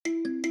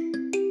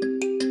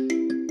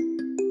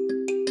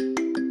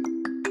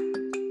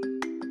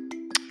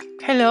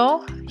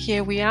Hello,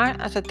 here we are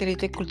at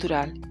Satélite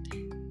Cultural.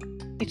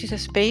 It is a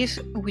space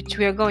which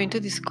we are going to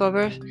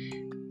discover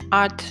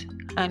art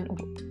and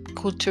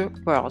culture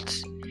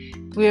worlds.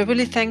 We are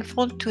really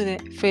thankful to the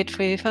Fred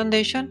Fredi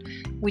Foundation,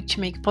 which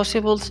make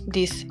possible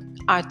these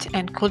art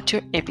and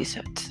culture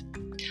episodes.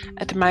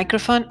 At the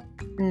microphone,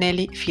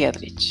 Nelly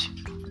Friedrich.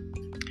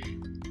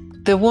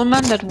 The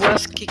woman that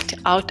was kicked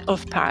out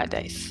of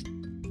paradise.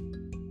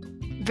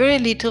 Very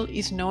little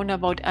is known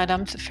about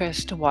Adam's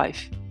first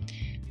wife.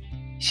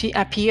 She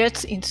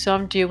appears in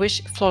some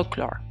Jewish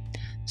folklore,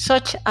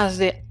 such as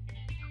the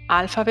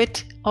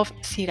alphabet of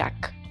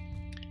Sirach.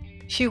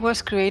 She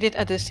was created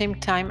at the same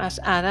time as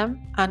Adam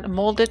and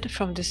molded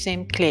from the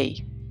same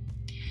clay.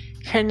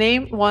 Her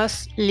name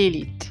was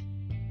Lilith.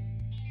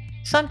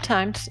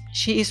 Sometimes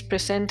she is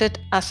presented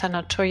as a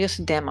notorious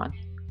demon.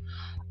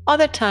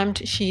 Other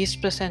times she is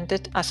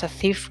presented as a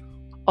thief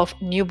of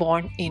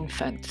newborn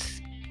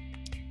infants.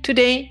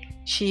 Today,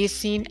 she is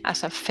seen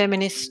as a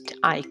feminist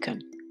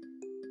icon.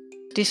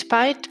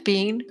 Despite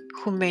being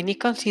who many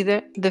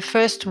consider the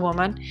first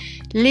woman,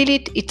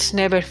 Lilith is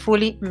never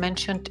fully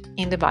mentioned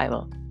in the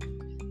Bible.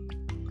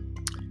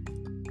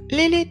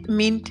 Lilith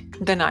means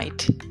the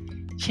night.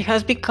 She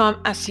has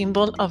become a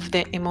symbol of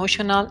the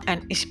emotional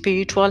and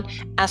spiritual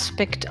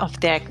aspect of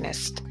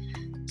darkness,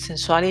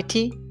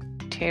 sensuality,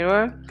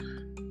 terror,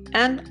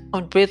 and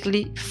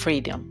unbridled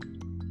freedom.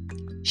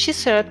 She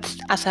serves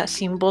as a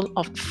symbol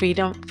of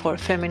freedom for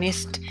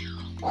feminists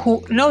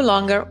who no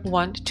longer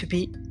want to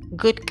be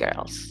good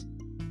girls.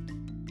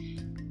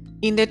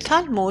 In the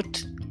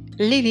Talmud,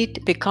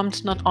 Lilith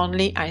becomes not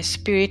only a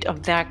spirit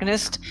of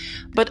darkness,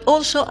 but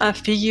also a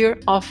figure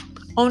of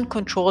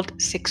uncontrolled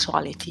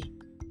sexuality.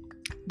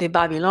 The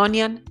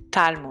Babylonian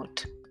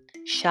Talmud,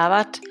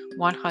 Shabbat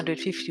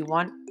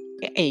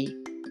 151a,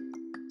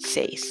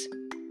 says,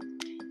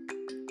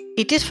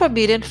 "It is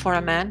forbidden for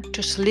a man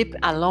to sleep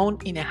alone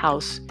in a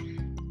house,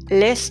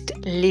 lest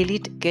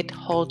Lilith get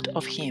hold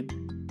of him."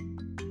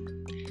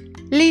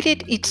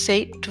 Lilith is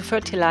said to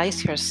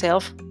fertilize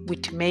herself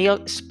with male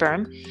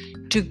sperm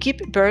to give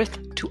birth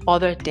to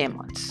other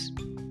demons.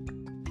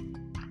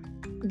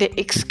 The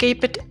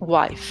escaped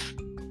wife.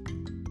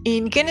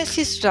 In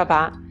Genesis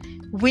Rabbah,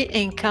 we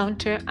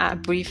encounter a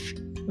brief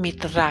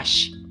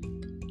midrash,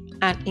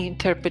 an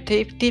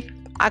interpretative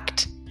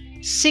act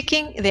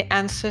seeking the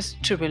answers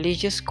to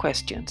religious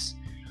questions,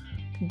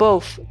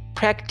 both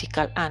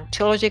practical and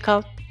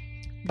theological,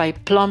 by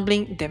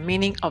plumbing the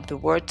meaning of the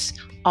words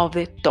of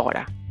the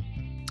Torah.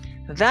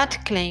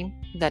 That claim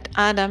that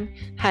Adam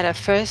had a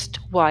first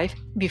wife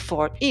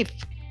before Eve.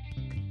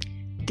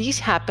 This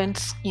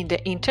happens in the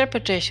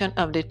interpretation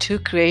of the two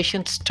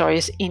creation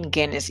stories in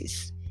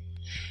Genesis.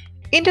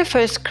 In the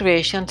first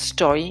creation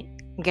story,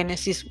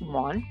 Genesis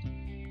 1,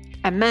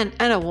 a man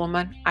and a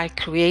woman are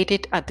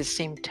created at the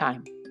same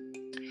time,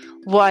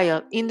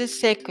 while in the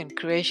second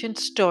creation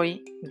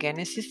story,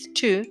 Genesis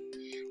 2,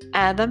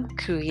 Adam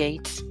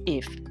creates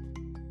Eve.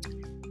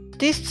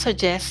 This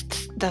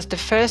suggests that the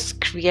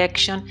first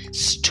creation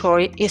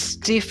story is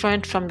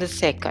different from the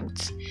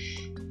second.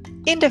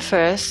 In the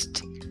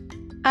first,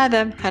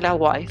 Adam had a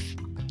wife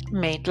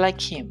made like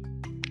him,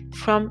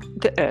 from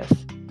the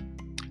earth.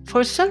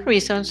 For some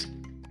reasons,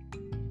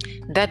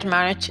 that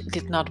marriage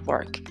did not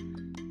work.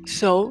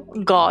 So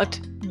God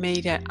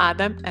made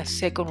Adam a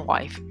second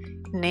wife,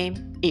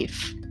 named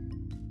Eve.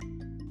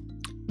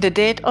 The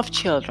death of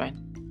children.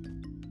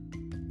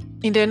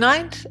 In the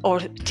 9th or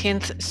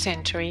 10th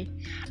century,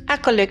 a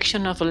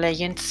collection of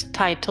legends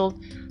titled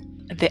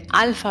The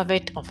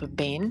Alphabet of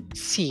Ben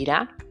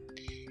Sira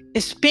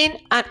spin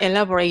an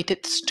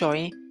elaborated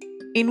story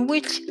in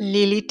which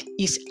Lilith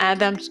is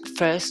Adam's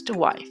first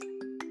wife.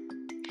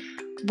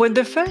 When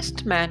the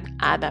first man,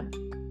 Adam,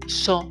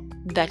 saw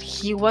that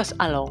he was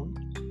alone,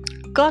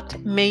 God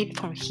made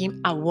for him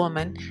a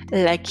woman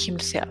like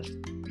himself,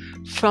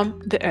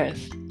 from the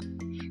earth.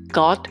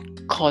 God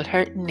called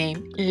her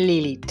name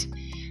Lilith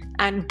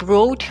and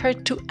brought her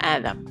to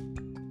Adam.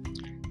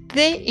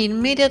 They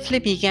immediately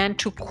began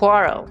to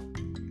quarrel.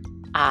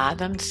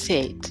 Adam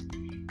said,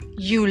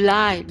 "You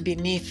lie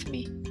beneath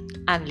me."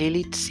 And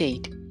Lilith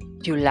said,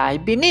 "You lie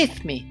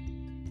beneath me.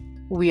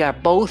 We are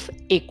both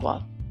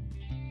equal,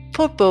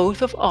 for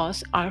both of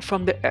us are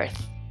from the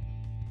earth."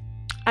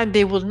 And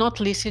they will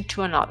not listen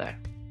to another.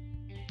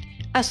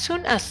 As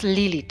soon as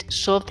Lilith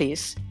saw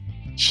this,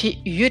 she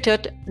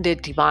uttered the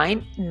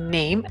divine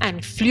name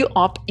and flew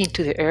up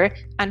into the air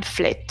and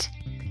fled.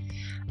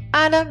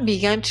 Adam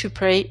began to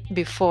pray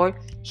before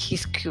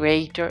his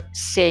Creator,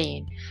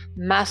 saying,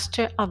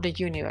 "Master of the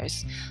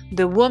universe,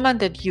 the woman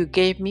that you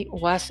gave me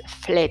was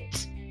fled."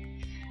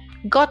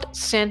 God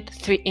sent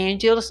 3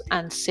 angels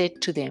and said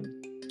to them,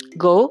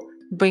 "Go,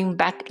 bring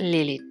back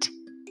Lilith.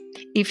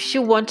 If she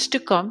wants to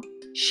come,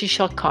 she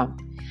shall come,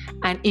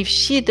 and if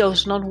she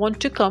does not want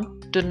to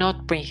come, do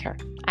not bring her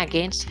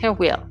against her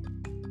will."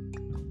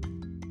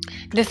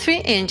 The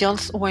 3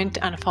 angels went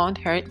and found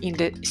her in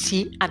the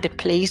sea at the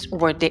place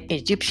where the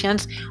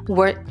Egyptians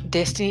were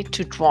destined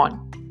to drown.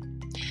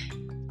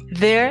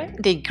 There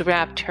they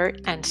grabbed her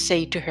and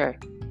said to her,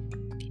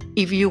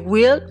 If you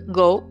will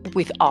go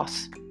with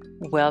us,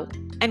 well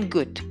and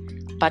good,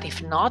 but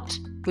if not,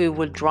 we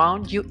will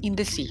drown you in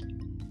the sea.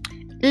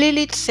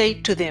 Lilith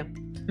said to them,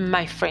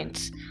 My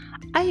friends,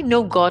 I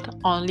know God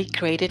only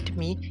created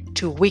me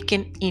to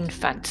weaken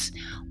infants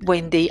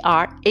when they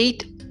are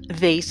 8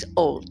 days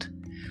old.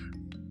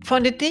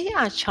 From the day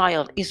a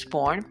child is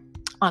born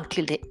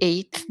until the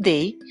 8th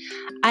day,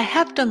 I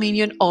have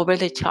dominion over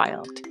the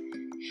child.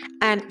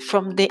 And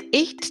from the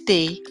 8th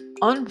day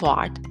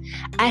onward,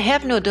 I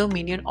have no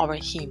dominion over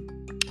him,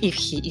 if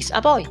he is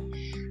a boy.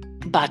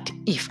 But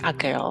if a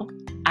girl,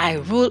 I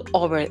rule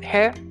over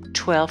her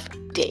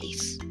 12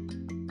 days.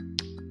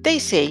 They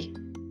say,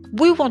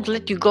 We won't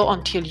let you go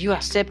until you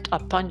accept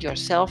upon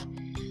yourself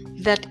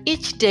that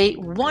each day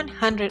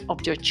 100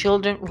 of your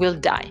children will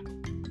die.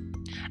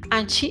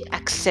 And she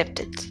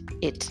accepted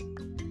it.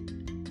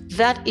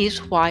 That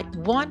is why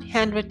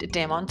 100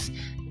 demons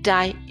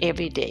die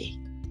every day.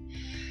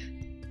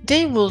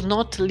 They will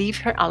not leave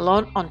her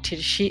alone until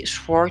she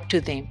swore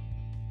to them,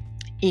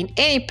 In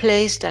any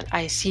place that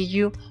I see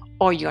you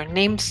or your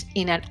names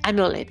in an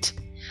amulet,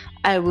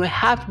 I will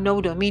have no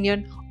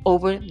dominion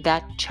over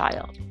that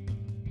child.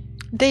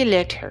 They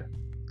let her,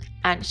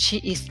 and she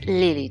is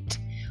Lilith,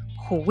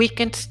 who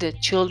weakens the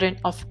children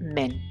of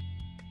men.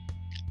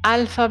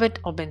 Alphabet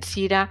of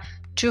Bensira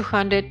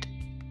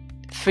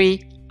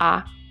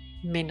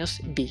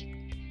 203a-b.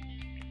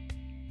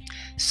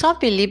 Some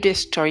believe the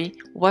story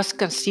was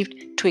conceived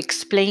to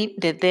explain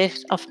the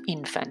death of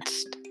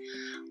infants,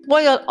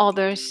 while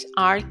others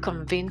are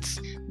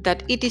convinced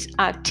that it is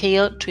a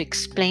tale to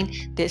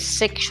explain the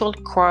sexual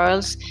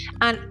quarrels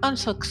and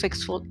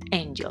unsuccessful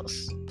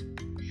angels.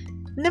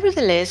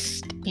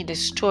 Nevertheless, in the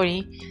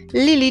story,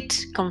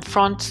 Lilith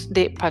confronts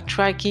the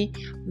patriarchy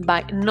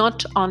by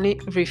not only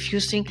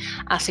refusing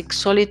a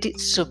sexually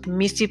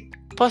submissive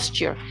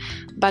posture,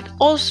 but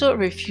also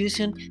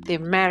refusing the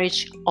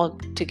marriage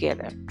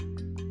altogether.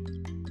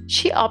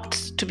 She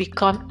opts to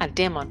become a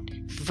demon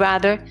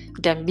rather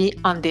than be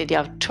under the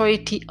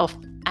authority of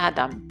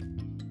Adam.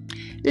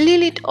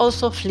 Lilith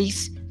also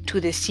flees to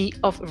the Sea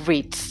of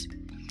Reeds,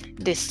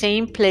 the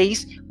same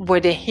place where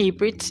the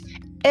Hebrides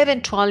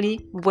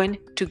eventually went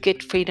to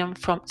get freedom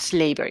from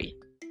slavery.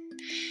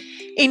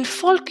 In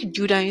folk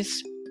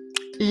Judaism,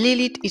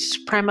 Lilith is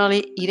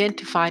primarily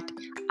identified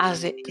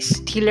as the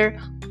stealer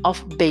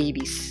of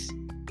babies.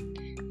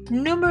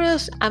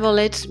 Numerous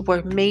amulets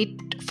were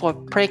made for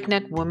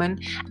pregnant women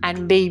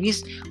and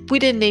babies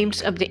with the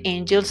names of the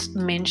angels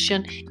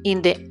mentioned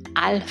in the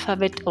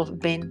alphabet of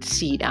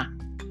Bensira.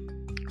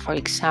 For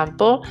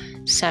example,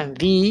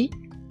 Sanvi,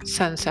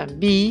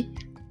 Sansambi,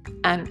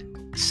 and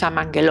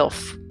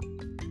Samangelof,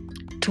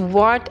 to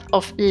ward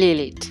off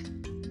Lilith.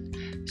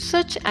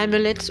 Such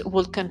amulets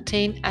will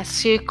contain a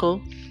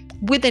circle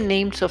with the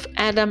names of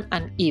Adam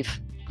and Eve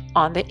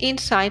on the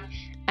inside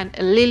and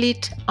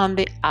Lilith on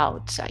the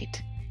outside.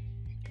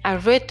 A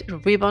red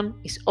ribbon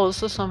is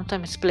also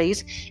sometimes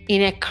placed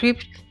in a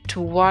crypt to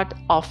ward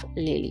off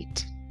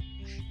Lilith.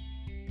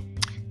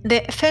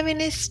 The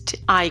feminist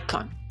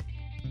icon.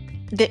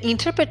 The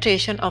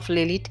interpretation of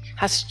Lilith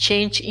has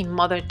changed in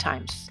modern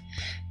times.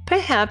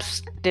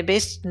 Perhaps the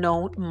best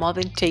known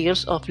modern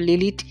tales of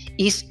Lilith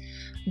is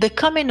The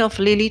Coming of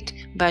Lilith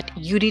by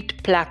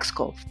Judith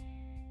Plaskov.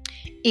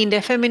 In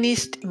the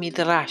feminist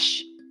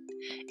Midrash,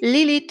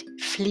 Lilith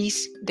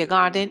flees the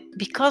garden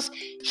because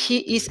she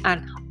is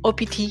an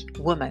uppity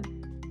woman.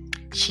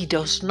 She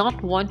does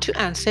not want to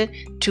answer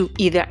to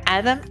either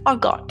Adam or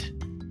God.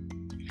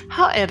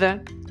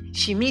 However,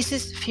 she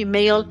misses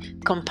female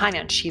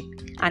companionship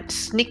and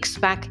sneaks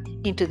back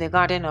into the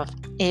Garden of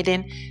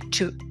Eden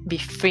to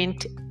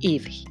befriend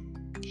Eve.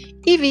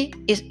 Eve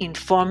is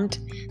informed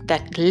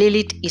that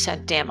Lilith is a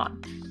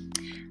demon.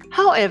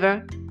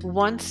 However,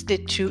 once the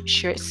two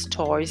share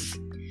stories,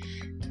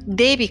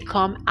 they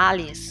become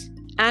allies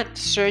and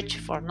search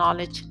for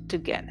knowledge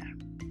together.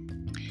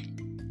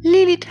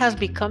 Lilith has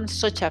become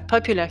such a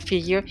popular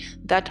figure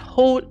that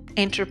whole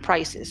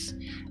enterprises,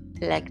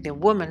 like the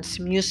women's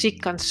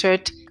music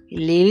concert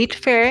Lilith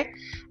Fair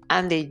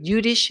and the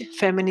Jewish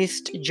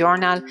feminist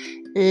journal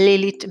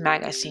Lilith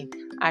Magazine,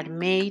 are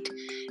made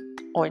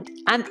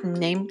and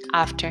named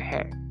after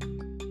her.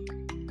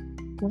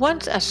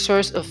 Once a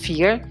source of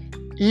fear,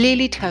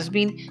 Lilith has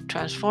been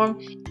transformed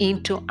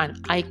into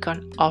an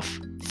icon of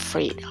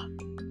freedom.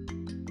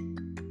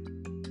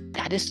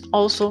 That is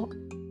also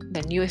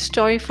the new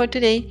story for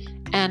today,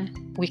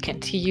 and we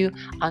can see you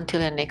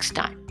until the next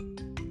time.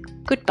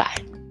 Goodbye.